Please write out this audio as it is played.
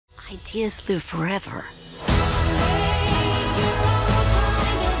Ideas live forever.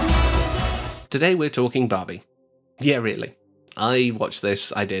 Today we're talking Barbie. Yeah, really. I watched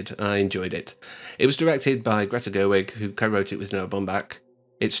this, I did, I enjoyed it. It was directed by Greta Gerwig, who co-wrote it with Noah Baumbach.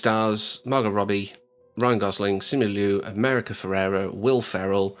 It stars Margot Robbie, Ryan Gosling, Simu Liu, America Ferrera, Will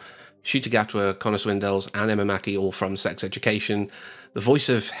Ferrell, Ncuti Gatwa, Connor Swindells, and Emma Mackey, all from Sex Education. The voice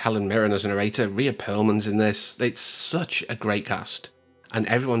of Helen Mirren as a narrator, Rhea Perlman's in this. It's such a great cast, and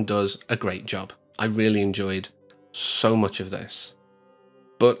everyone does a great job. I really enjoyed so much of this.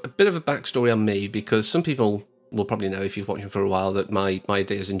 But a bit of a backstory on me, because some people will probably know if you've watched me for a while that my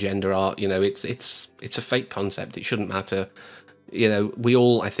ideas in gender are, it's a fake concept. It shouldn't matter. We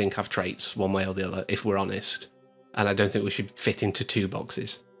all, I think, have traits one way or the other, if we're honest. And I don't think we should fit into two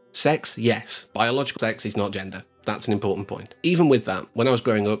boxes. Sex, yes. Biological sex is not gender. That's an important point. Even with that, when I was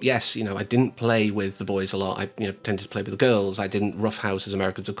growing up, yes, I didn't play with the boys a lot. I tended to play with the girls. I didn't roughhouse, as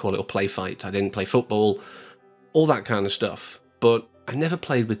Americans would call it, or play fight. I didn't play football, all that kind of stuff. But I never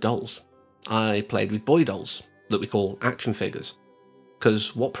played with dolls. I played with boy dolls that we call action figures.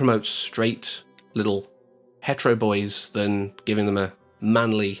 Because what promotes straight little hetero boys than giving them a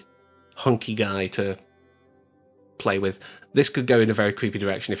manly, hunky guy to play with? This could go in a very creepy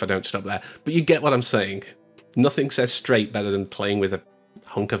direction if I don't stop there, but you get what I'm saying. Nothing says straight better than playing with a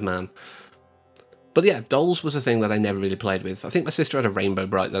hunk of man. But yeah, dolls was a thing that I never really played with. I think my sister had a Rainbow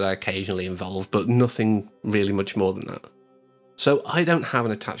Bright that I occasionally involved, but nothing really much more than that. So I don't have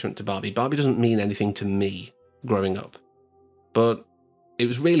an attachment to Barbie. Barbie doesn't mean anything to me growing up. But it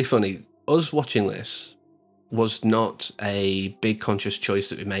was really funny. Us watching this was not a big conscious choice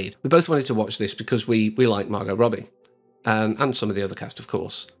that we made. We both wanted to watch this because we like Margot Robbie. And some of the other cast, of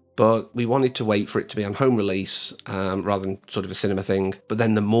course. But we wanted to wait for it to be on home release rather than sort of a cinema thing. But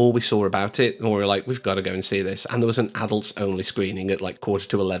then the more we saw about it, the more we were like, we've got to go and see this. And there was an adults-only screening at like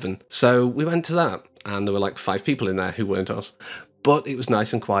 11:15. So we went to that. And there were like 5 people in there who weren't us. But it was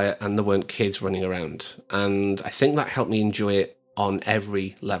nice and quiet and there weren't kids running around. And I think that helped me enjoy it on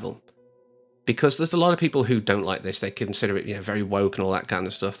every level. Because there's a lot of people who don't like this. They consider it, very woke and all that kind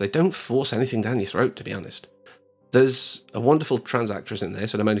of stuff. They don't force anything down your throat, to be honest. There's a wonderful trans actress in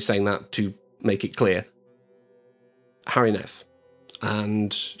this, and I'm only saying that to make it clear. Harry Neff.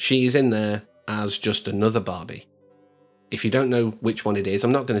 And she is in there as just another Barbie. If you don't know which one it is,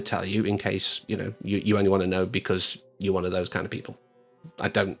 I'm not going to tell you in case, you only want to know because you're one of those kind of people. I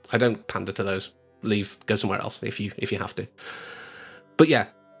don't pander to those. Go somewhere else if you have to. But yeah,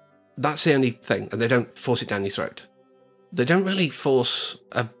 that's the only thing. And they don't force it down your throat. They don't really force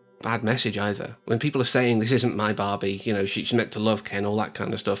a bad message either. When people are saying this isn't my Barbie, she's meant to love Ken, all that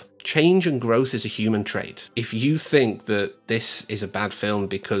kind of stuff. Change and growth is a human trait. If you think that this is a bad film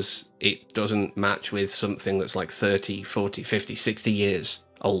because it doesn't match with something that's like 30, 40, 50, 60 years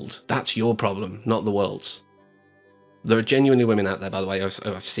old, that's your problem, not the world's. There are genuinely women out there, by the way,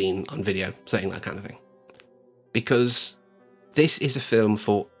 I've seen on video saying that kind of thing. Because this is a film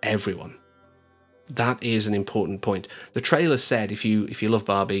for everyone. That is an important point. The trailer said, if you love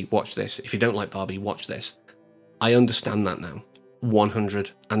Barbie, watch this. If you don't like Barbie, watch this. I understand that now.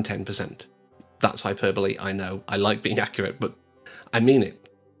 110%. That's hyperbole, I know. I like being accurate, but I mean it.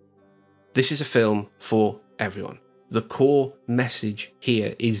 This is a film for everyone. The core message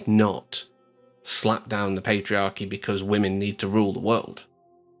here is not slap down the patriarchy because women need to rule the world.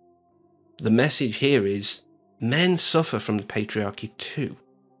 The message here is men suffer from the patriarchy too.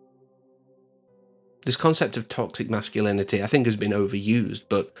 This concept of toxic masculinity, I think, has been overused,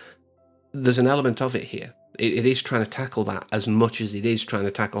 but there's an element of it here. It is trying to tackle that as much as it is trying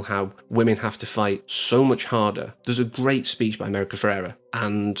to tackle how women have to fight so much harder. There's a great speech by America Ferrera,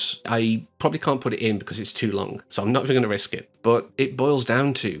 and I probably can't put it in because it's too long, so I'm not even going to risk it. But it boils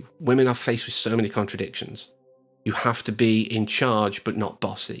down to women are faced with so many contradictions. You have to be in charge but not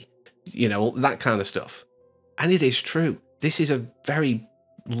bossy. That kind of stuff. And it is true. This is a very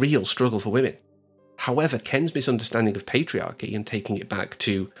real struggle for women. However, Ken's misunderstanding of patriarchy and taking it back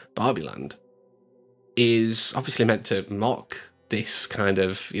to Barbie Land is obviously meant to mock this kind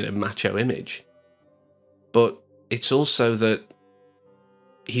of, macho image. But it's also that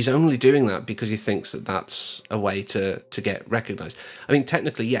he's only doing that because he thinks that that's a way to get recognised. I mean,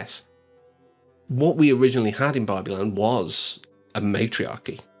 technically, yes. What we originally had in Barbie Land was a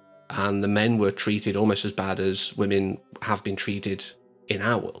matriarchy. And the men were treated almost as bad as women have been treated in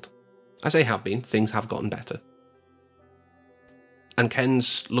our world. As they have been, things have gotten better. And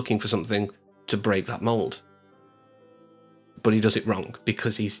Ken's looking for something to break that mould. But he does it wrong,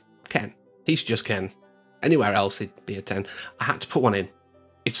 because he's Ken. He's just Ken. Anywhere else, he'd be a 10. I had to put one in.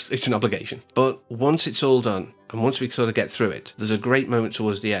 it's an obligation. But once it's all done, and once we sort of get through it, there's a great moment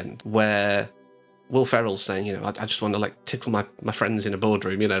towards the end where Will Ferrell's saying, you know, I just want to like tickle my friends in a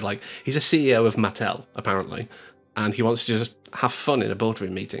boardroom, you know, like he's a CEO of Mattel, apparently, and he wants to just have fun in a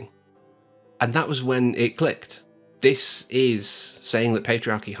boardroom meeting. And that was when it clicked. This is saying that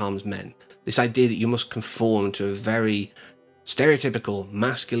patriarchy harms men. This idea that you must conform to a very stereotypical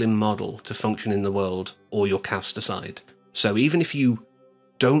masculine model to function in the world, or you're cast aside. So even if you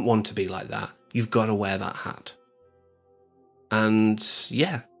don't want to be like that, you've got to wear that hat. And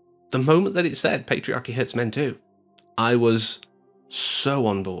yeah, the moment that it said patriarchy hurts men too, I was so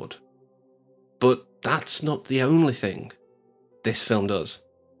on board. But that's not the only thing this film does.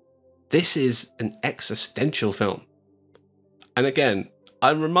 This is an existential film. And again,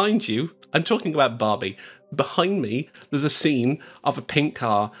 I remind you, I'm talking about Barbie. Behind me, there's a scene of a pink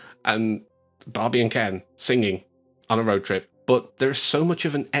car and Barbie and Ken singing on a road trip. But there's so much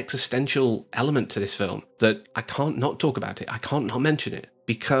of an existential element to this film that I can't not talk about it. I can't not mention it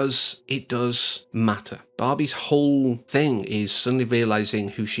because it does matter. Barbie's whole thing is suddenly realizing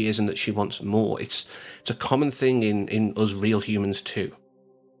who she is and that she wants more. It's a common thing in us real humans too.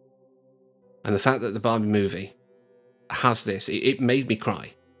 And the fact that the Barbie movie has this, it made me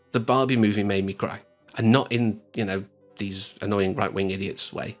cry. The Barbie movie made me cry. And not in, you know, these annoying right-wing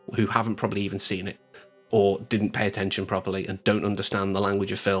idiots way, who haven't probably even seen it, or didn't pay attention properly and don't understand the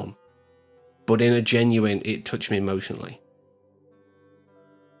language of film. But in a genuine, it touched me emotionally.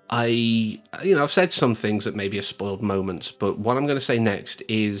 I've said some things that maybe are spoiled moments, but what I'm going to say next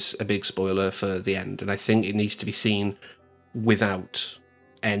is a big spoiler for the end, and I think it needs to be seen without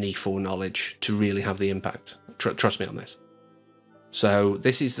any foreknowledge to really have the impact. Trust me on this. So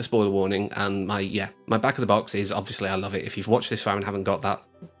this is the spoiler warning, and my back of the box is obviously I love it. If you've watched this far and haven't got that,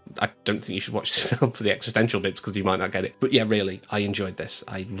 I don't think you should watch this film for the existential bits because you might not get it. But yeah, really, I enjoyed this.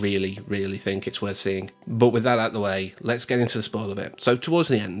 I really, really think it's worth seeing. But with that out of the way, let's get into the spoiler bit. So towards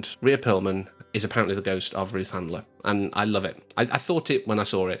the end, Rhea Perlman is apparently the ghost of Ruth Handler, and I love it. I thought it when I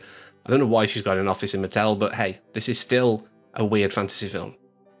saw it. I don't know why she's got an office in Mattel, but hey, this is still a weird fantasy film.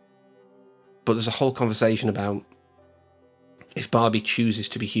 But there's a whole conversation about if Barbie chooses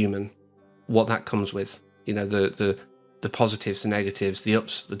to be human, what that comes with. You know, the positives, the negatives, the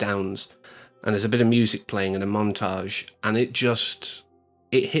ups, the downs. And there's a bit of music playing and a montage, and it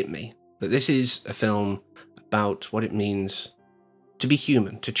hit me that this is a film about what it means to be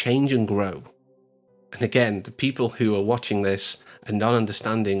human, to change and grow. And again, the people who are watching this and not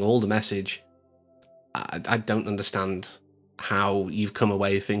understanding all the message, I don't understand how you've come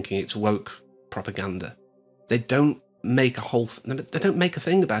away thinking it's woke propaganda. They don't make they don't make a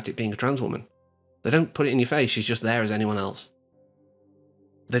thing about it being a trans woman. They don't put it in your face, she's just there as anyone else.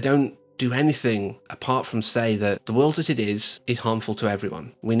 They don't do anything apart from say that the world as it is harmful to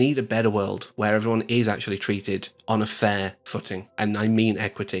everyone. We need a better world where everyone is actually treated on a fair footing. And I mean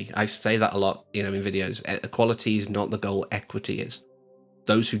equity. I say that a lot, you know, in videos. Equality is not the goal, equity is.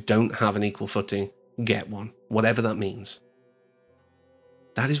 Those who don't have an equal footing get one, whatever that means.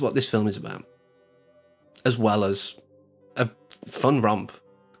 That is what this film is about. As well as a fun romp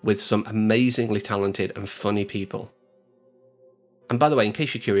with some amazingly talented and funny people. And by the way, in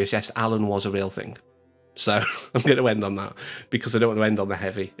case you're curious, yes, Alan was a real thing. So I'm going to end on that because I don't want to end on the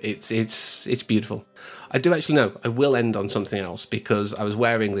heavy. It's beautiful. I do actually know I will end on something else because I was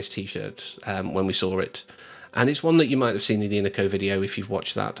wearing this t-shirt when we saw it. And it's one that you might have seen in the Inico video if you've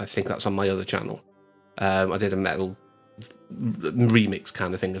watched that. I think that's on my other channel. I did a metal remix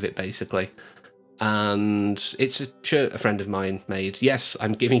kind of thing of it, basically. And it's a shirt a friend of mine made. Yes,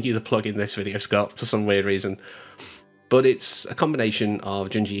 I'm giving you the plug in this video, Scott, for some weird reason. But it's a combination of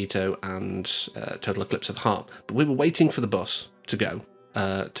Junji Ito and Total Eclipse of the Heart. But we were waiting for the bus to go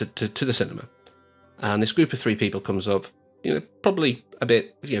to the cinema. And this group of 3 people comes up, you know, probably a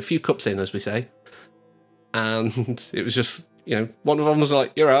bit, you know, a few cups in, as we say. And it was just, you know, one of them was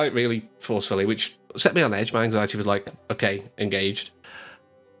like, "You're right," really forcefully, which set me on edge. My anxiety was like, okay, engaged.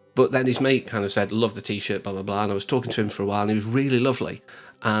 But then his mate kind of said, "Love the t-shirt, blah, blah, blah." And I was talking to him for a while and he was really lovely.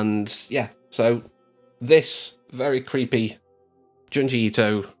 And yeah, so this very creepy Junji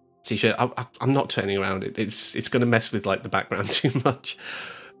Ito t-shirt, I'm not turning around. It's going to mess with like the background too much.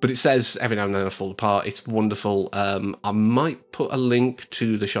 But it says every now and then I fall apart. It's wonderful. I might put a link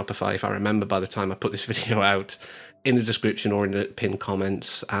to the Shopify if I remember by the time I put this video out in the description or in the pinned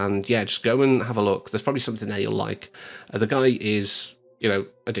comments. And yeah, just go and have a look. There's probably something there you'll like. The guy is, you know,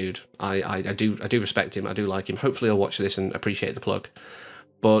 a dude. I do respect him. I do like him. Hopefully I'll watch this and appreciate the plug.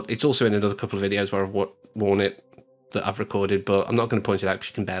 But it's also in another couple of videos where I've worn it. that I've recorded, but I'm not going to point it out because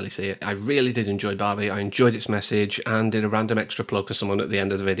you can barely see it. I really did enjoy Barbie. I enjoyed its message and did a random extra plug for someone at the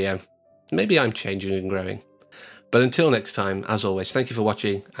end of the video. Maybe I'm changing and growing. But until next time, as always, thank you for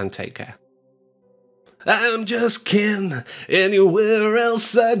watching and take care. I'm just Ken. Anywhere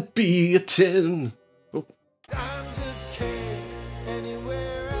else I'd be a 10. Oh. I'm just Ken.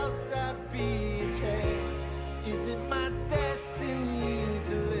 Anywhere else I'd be a 10. Is it my destiny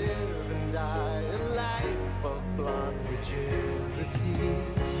to live and die a life of blonde fragility?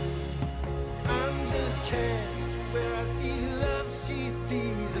 I'm just Ken.